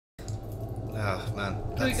Ah, man.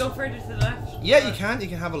 Can we go further to the left? Yeah, you can. You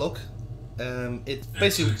can have a look. It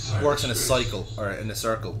basically works in a cycle, or in a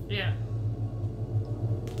circle. Yeah.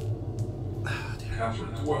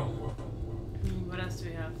 Catherine 12. What else do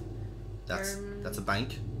we have? That's a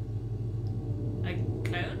bank. A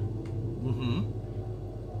clown?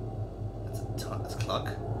 That's a clock.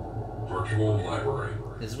 Virtual library.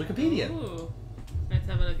 This is Wikipedia. Ooh. Let's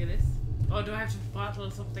have a look at this. Oh, do I have to bottle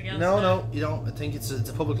something else? No, you don't. I think it's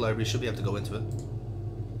a public library. You should be able to go into it.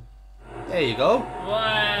 There you go.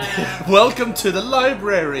 Wow. Welcome to the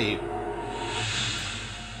library.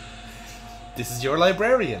 This is your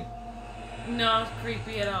librarian. Not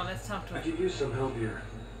creepy at all. Let's talk to I him. could use some help here.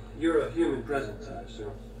 You're a human presence, I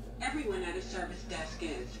assume. Everyone at a service desk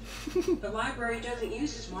is. The library doesn't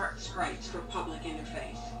use smart sprites for public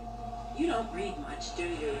interface. You don't read much, do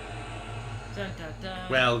you? Dun, dun, dun.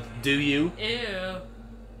 Well, do you? Ew.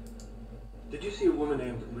 Did you see a woman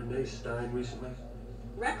named Renee Stein recently?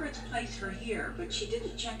 Records place her here, but she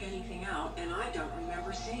didn't check anything out, and I don't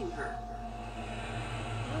remember seeing her.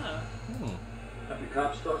 Oh. Have the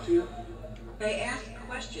cops talked to you? They asked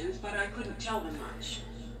questions, but I couldn't tell them much.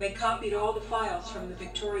 They copied all the files from the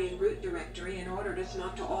Victorian root directory and ordered us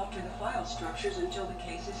not to alter the file structures until the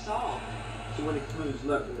case is solved. So any clues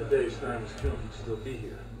left in the day Stein was killed would still be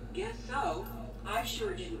here? Guess so. I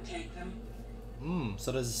sure didn't take them.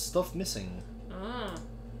 So there's stuff missing. Oh.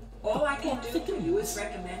 All I can do for you is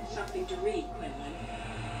recommend something to read, Quinlan.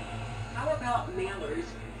 How about mailers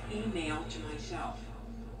email to myself?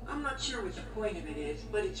 I'm not sure what the point of it is,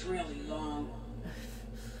 but it's really long.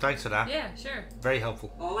 Thanks for that. Yeah, sure. Very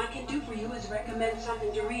helpful. All I can do for you is recommend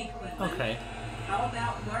something to read, Quinlan. Okay. How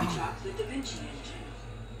about Marchok's The Da Vinci Engine?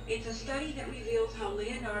 It's a study that reveals how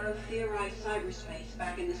Leonardo theorized cyberspace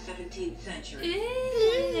back in the 17th century.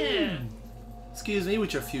 Ew. Excuse me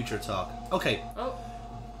with your future talk. Okay. Oh,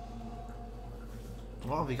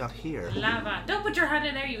 What have we got here? lava. Don't put your hand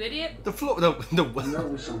in there, you idiot. The floor. No. A note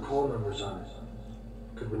with some call numbers on it.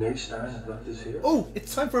 Could Renee Stein have left this here? Oh,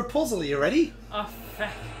 it's time for a puzzle. Are you ready? Oh,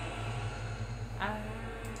 fuck.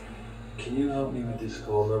 Can you help me with this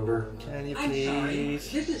call number? Can you I'm sorry,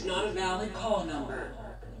 please? this is not a valid call number.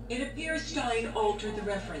 It appears Stein altered the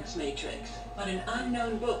reference matrix, but an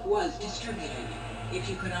unknown book was distributed. If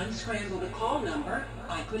you could unscramble the call number,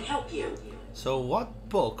 I could help you. So, what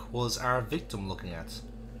book was our victim looking at?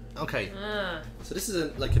 Okay. So this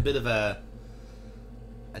is like a bit of an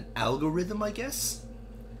algorithm, I guess.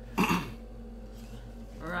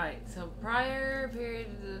 Right, so prior period.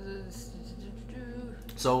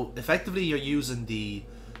 So effectively, you're using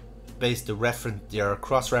you're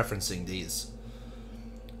cross-referencing these.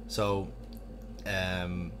 So,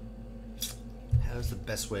 how's the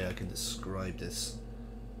best way I can describe this?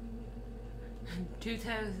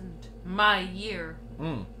 2000. My year.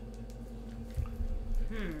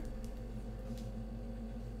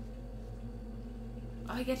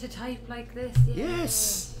 I get to type like this. Yeah.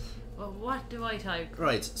 Yes. Well, what do I type?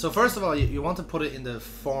 Right. So first of all, you want to put it in the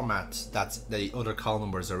format that the other call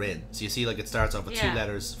numbers are in. So you see, like it starts off with 2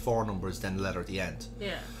 letters, 4 numbers, then the letter at the end.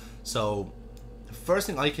 Yeah. So the first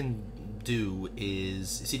thing I can do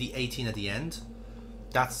is, you see the 18 at the end?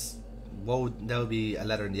 That would be a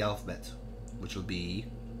letter in the alphabet, which will be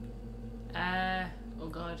Oh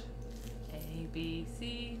god. A B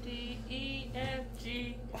C D E F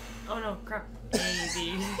G. Oh no, crap. A B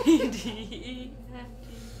C D E F G.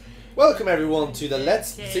 Welcome everyone to the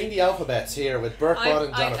Let's Sing the Alphabet here with Burkbot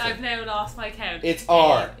and Jonathan. I've now lost my count. It's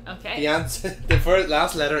R. Okay. The answer, the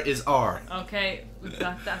last letter is R. Okay, we've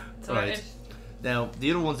got that sorted. Right. Now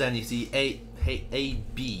the other ones, then you see A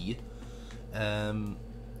B.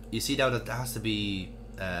 You see now that there has to be.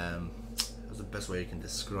 What's the best way you can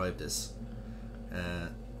describe this?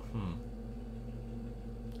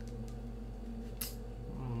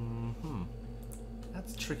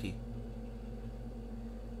 That's tricky.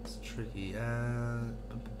 It's tricky.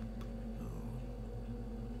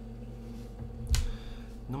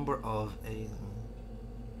 Number of a.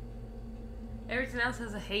 Everything else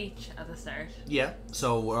has a H at the start. Yeah,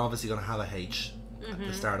 so we're obviously going to have a H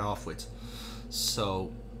to start off with.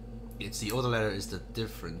 So it's the other letter is the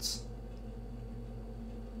difference.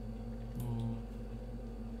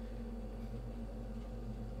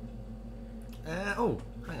 Oh,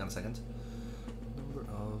 hang on a second. Number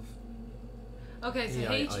of. Okay, so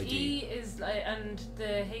AIID. HE is like, and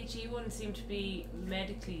the HE one seemed to be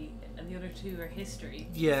medically, and the other two are history.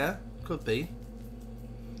 Yeah, could be.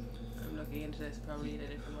 I'm looking into this probably in a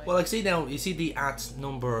different way. Well, like, see now, you see the at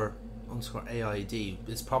number underscore AID.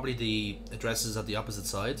 It's probably the addresses at the opposite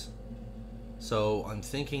side. So I'm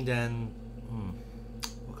thinking then,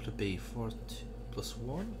 what could it be? 4 plus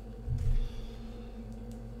 1.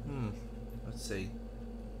 Let's see.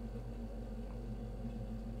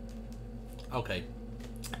 Okay,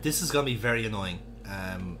 this is gonna be very annoying,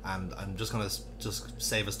 and I'm just gonna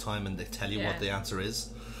save us time and tell you what the answer is.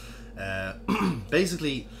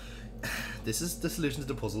 Basically, this is the solution to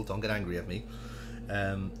the puzzle. Don't get angry at me.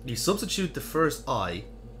 You substitute the first I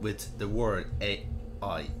with the word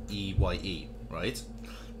A-I-E-Y-E, right?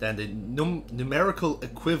 Then the numerical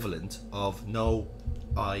equivalent of no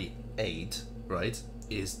I-8, right,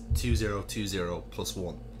 is 2020 plus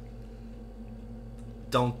 1.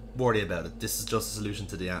 Don't worry about it. This is just a solution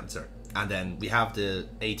to the answer. And then we have the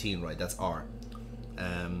 18, right? That's R.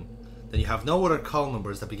 Then you have no other call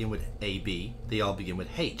numbers that begin with AB. They all begin with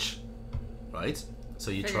H, right?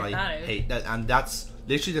 So you try H, and that's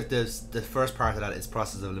literally the first part of that is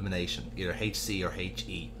process of elimination, either HC or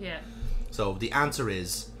HE. Yeah. So the answer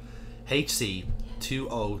is HC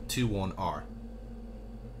 2021R.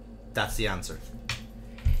 That's the answer.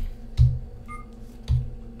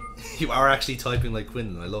 You are actually typing like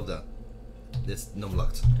Quinlan. I love that. It's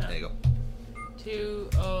numlocked. There you go.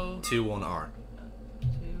 21R.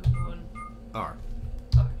 21R.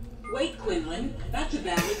 Wait, Quinlan. That's a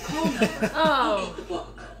valid call number. Oh. Take the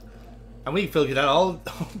book. And we figured that all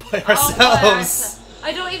by ourselves.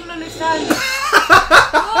 I don't even understand.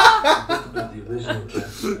 About the original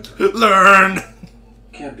address. Learn.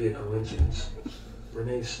 Can't be a coincidence.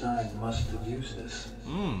 Renee Stein must have used this.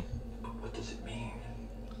 But what does it mean?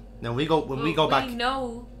 Now we go back. We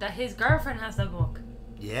know that his girlfriend has the book.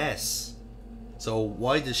 Yes. So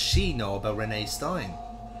why does she know about Renee Stein?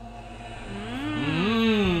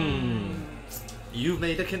 You've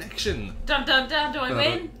made a connection. Dun dun dun. Do I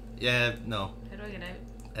win? Yeah. No. How do I get out?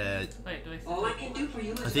 Wait, do I? All I can do for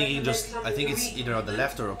you is I think you can just. recommend I think something it's to either read. on the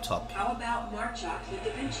left or up top. How about Marchok's The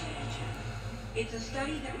Da Vinci Engine? It's a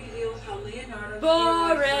study that reveals how Leonardo.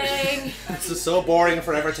 Boring. This is so boring and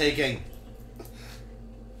forever taking.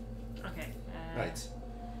 Okay. Right.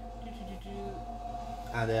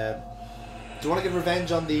 And do you want to get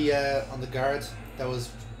revenge on the guard that was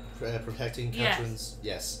protecting Yes. Catherine's?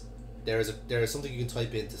 Yes. There is something you can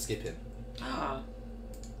type in to skip him. Oh.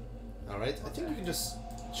 All right. I think you can just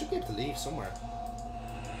should be able to leave somewhere.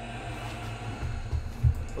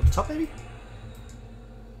 Up the top, maybe.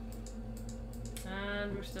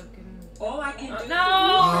 And we're stuck in. All I can do. No!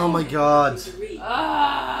 Oh my God. To read.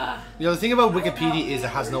 Ah. You know the thing about Wikipedia is it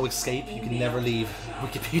has no escape. You can never leave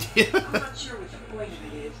Wikipedia. I'm not sure what the point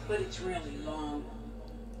of it is, but it's really long.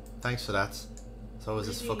 Thanks for that. So is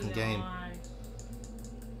this fucking game.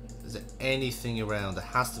 Is there anything around? There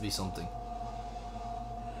has to be something.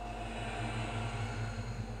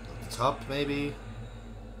 At the top, maybe?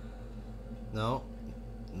 No.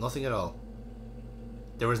 Nothing at all.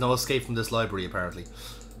 There was no escape from this library, apparently.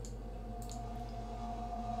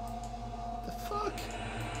 The fuck?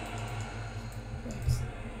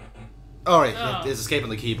 Alright, there's escape on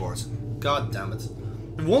the keyboard. God damn it.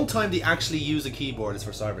 The one time they actually use a keyboard is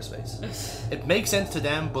for cyberspace. It makes sense to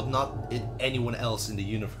them, but not anyone else in the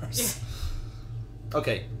universe.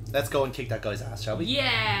 Okay, let's go and kick that guy's ass, shall we?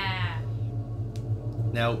 Yeah.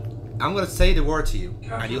 Now, I'm going to say the word to you,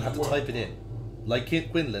 and you'll have to type it in. Like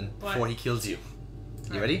Quinlan, before he kills you.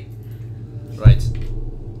 You ready? Right.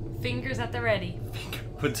 Fingers at the ready.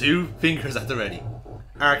 Put 2 fingers at the ready.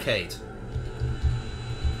 Arcade.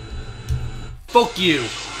 Fuck you!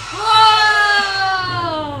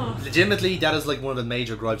 Whoa! Legitimately, that is like one of the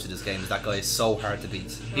major gripes of this game. Is that guy is so hard to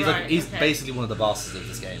beat. He's basically one of the bosses of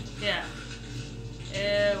this game. Yeah.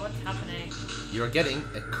 What's happening? You're getting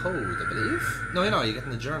a code, I believe. No, you're not. You're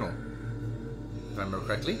getting a journal, if I remember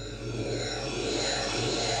correctly.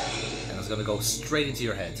 And it's gonna go straight into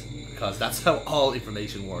your head because that's how all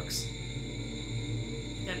information works.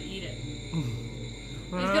 You gotta eat it.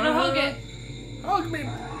 He's gonna hug it. Hug me.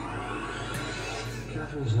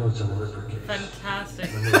 Catherine's notes on the Ripper case. Fantastic.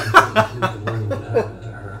 Renee couldn't believe the learning that happened to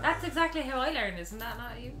her. That's exactly how I learned, isn't that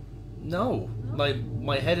not you? No,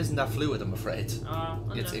 my head isn't that fluid, I'm afraid. Oh,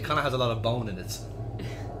 It kind of has a lot of bone in it.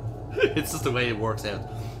 It's just the way it works out.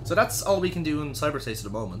 So that's all we can do in cyberspace at the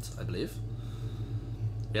moment, I believe.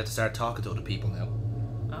 We have to start talking to other people now.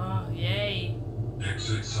 Oh, yay.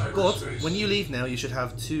 Exit cyberspace. But when you leave now, you should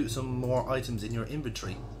have some more items in your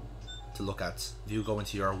inventory to look at. If you go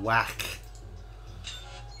into your WAC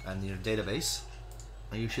and your database,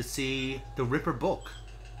 and you should see the Ripper book.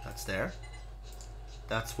 That's there.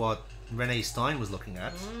 That's what Renee Stein was looking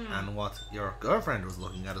at, and what your girlfriend was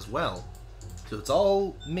looking at as well. So it's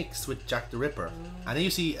all mixed with Jack the Ripper. And then you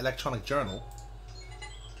see electronic journal,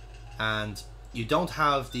 and you don't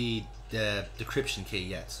have the decryption key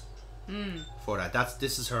yet for that.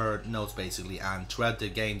 This is her notes basically, and throughout the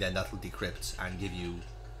game then that will decrypt and give you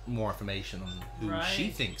more information on who she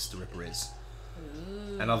thinks the Ripper is.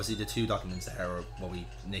 Ooh. And obviously the 2 documents there are what we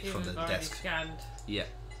nicked from the desk. Scanned. Yeah.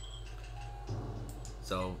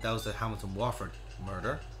 So that was the Hamilton Wofford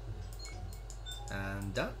murder.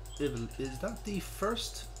 And that is that the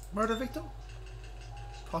first murder victim?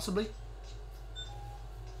 Possibly.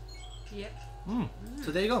 Yep.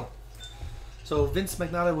 So there you go. So Vince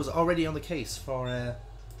McNally was already on the case for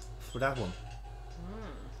that one.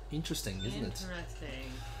 Interesting, isn't it?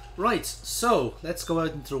 Interesting. Right, so let's go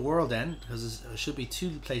out into the world then, because there should be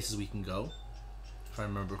 2 places we can go, if I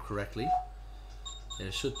remember correctly.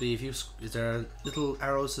 There should be, is there little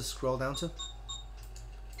arrows to scroll down to?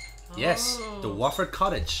 Yes, the Wofford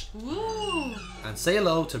Cottage. Woo! And say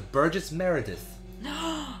hello to Burgess Meredith.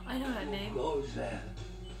 I know that name. Goes there.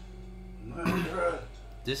 Murderer.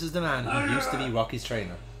 This is the man who used to be Rocky's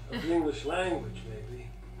trainer. Of the English language, maybe.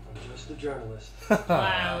 I'm just a journalist.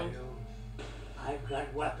 Wow. I've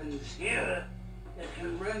got weapons here that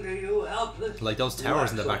can render you helpless. Like those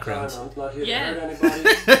towers in the background. I'm not here Yeah. to hurt anybody.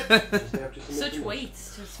 Just after some Such information.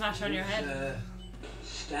 weights to smash on your head.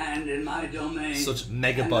 Stand in my domain. Such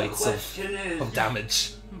megabytes question is, of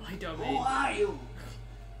damage. My who domain. are you?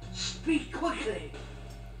 Speak quickly.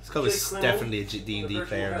 This guy was definitely a D&D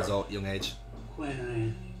player at his young age.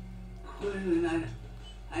 Quinlan. Quinlan,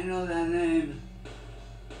 I know that name.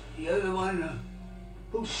 You're the one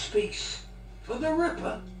who speaks for the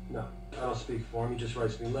Ripper. No, I don't speak for him. He just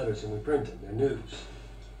writes me letters and we print them. They're news.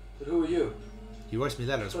 But who are you? He writes me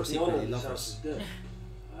letters. We're But the owner secretly of this house lovers. is dead.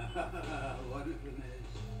 One of them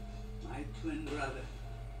is my twin brother,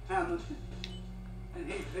 Hamilton.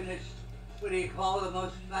 And he finished what he called the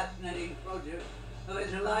most fascinating project of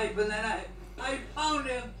his life. And then I found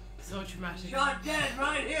him. So traumatic. Shot dead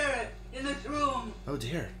right here in this room. Oh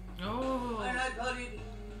dear. Oh. And I thought he'd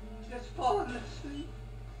just fallen asleep.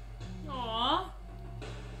 Aww.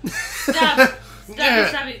 Stab!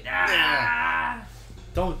 Stab it! Ah!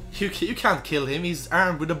 Don't you can't kill him. He's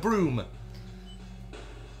armed with a broom.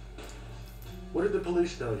 What did the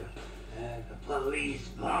police tell you? The police.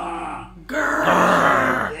 I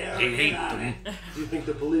hate them. Do you think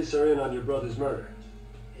the police are in on your brother's murder?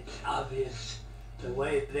 It's obvious. The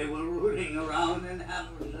way they were rooting around in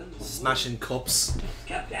Hamilton. Smashing cups.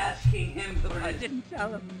 Kept asking him, but I didn't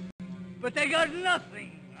tell him. But they got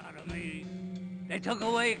nothing out of me. They took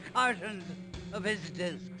away cartons of his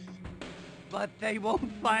discs. But they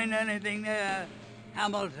won't find anything there.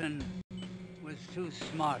 Hamilton was too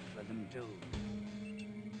smart for them to.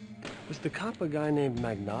 Was the cop a guy named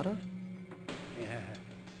Magnata? Yeah.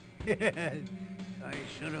 Yes. I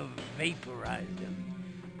should have vaporized him.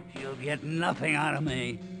 You'll get nothing out of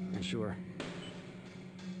me. Sure.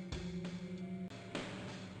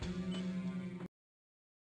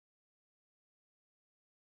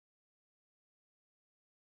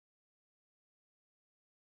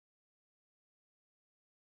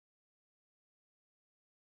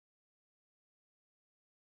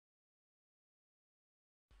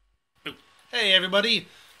 Hey everybody,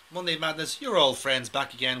 Monday Madness, your old friends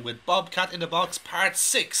back again with Bobcat in the Box Part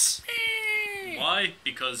 6. Why?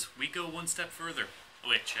 Because we go one step further. Oh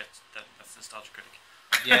wait, shit, that's Nostalgia Critic.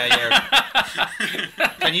 Yeah.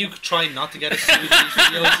 Can you try not to get us sued these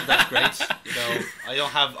videos? That's great. You know, I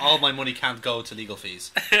don't have, all my money can't go to legal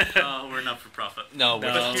fees. Oh, we're not for profit. No,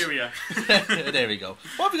 we're But not. here we are. There we go.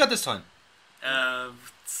 What have we got this time?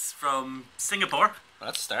 It's from Singapore. Well,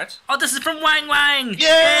 that's a start. Oh, this is from Wang Wang! Yay! Yay!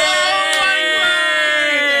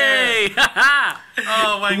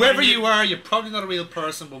 Oh, Wang Whoever Wang, you are, you're probably not a real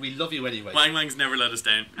person, but we love you anyway. Wang Wang's never let us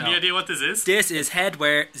down. Any idea what this is? This is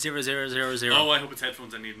Headwear 0000. Oh, I hope it's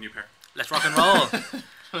headphones. I need a new pair. Let's rock and roll.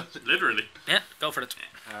 Literally. Yeah, go for it.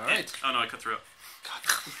 Alright. Oh no, I cut through it.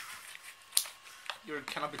 You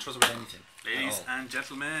cannot be trusted with anything. Ladies and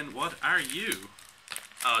gentlemen, what are you?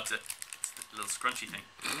 Oh, it's a little scrunchy thing.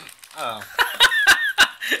 Oh.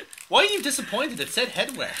 Why are you disappointed? It said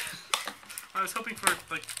headwear. I was hoping for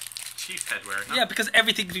like cheap headwear. Yeah, because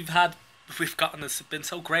everything we've gotten has been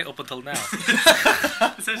so great up until now.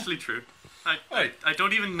 Essentially true. I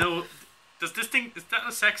don't even know. Does this thing, is that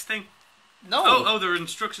a sex thing? No. Oh, there are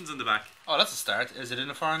instructions on the back. Oh, that's a start. Is it in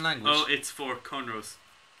a foreign language? Oh, it's for cornrows.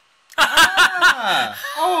 Ah.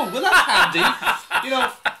 Oh, well that's handy. You know,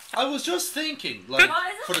 I was just thinking, like,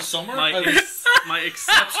 for the summer, My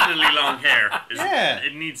exceptionally long hair. Yeah.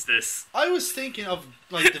 It needs this. I was thinking of,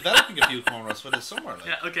 like, developing a few cornrows for the summer. Like.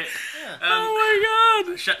 Yeah, okay. Yeah. Oh my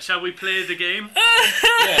god! Shall we play the game?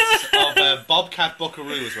 Yes, of Bobcat Buckaroo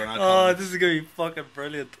is where I call it. This is going to be fucking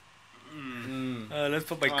brilliant. Let's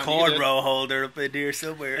put my cornrow holder up in here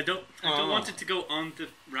somewhere. I don't want it to go on the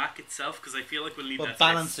rack itself because I feel like we'll need But that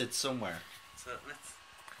balance space. it somewhere. So let's...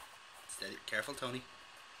 Steady. Careful, Tony.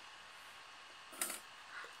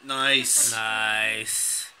 Nice.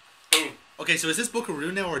 Nice. Boom. Okay, so is this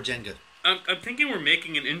Buckaroo now or Jenga? I'm thinking we're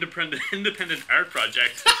making an independent art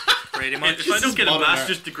project. Pretty much. If I don't get a modern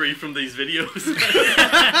master's art. degree from these videos,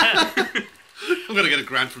 I'm gonna get a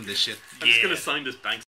grant from this shit. I'm just gonna sign this bank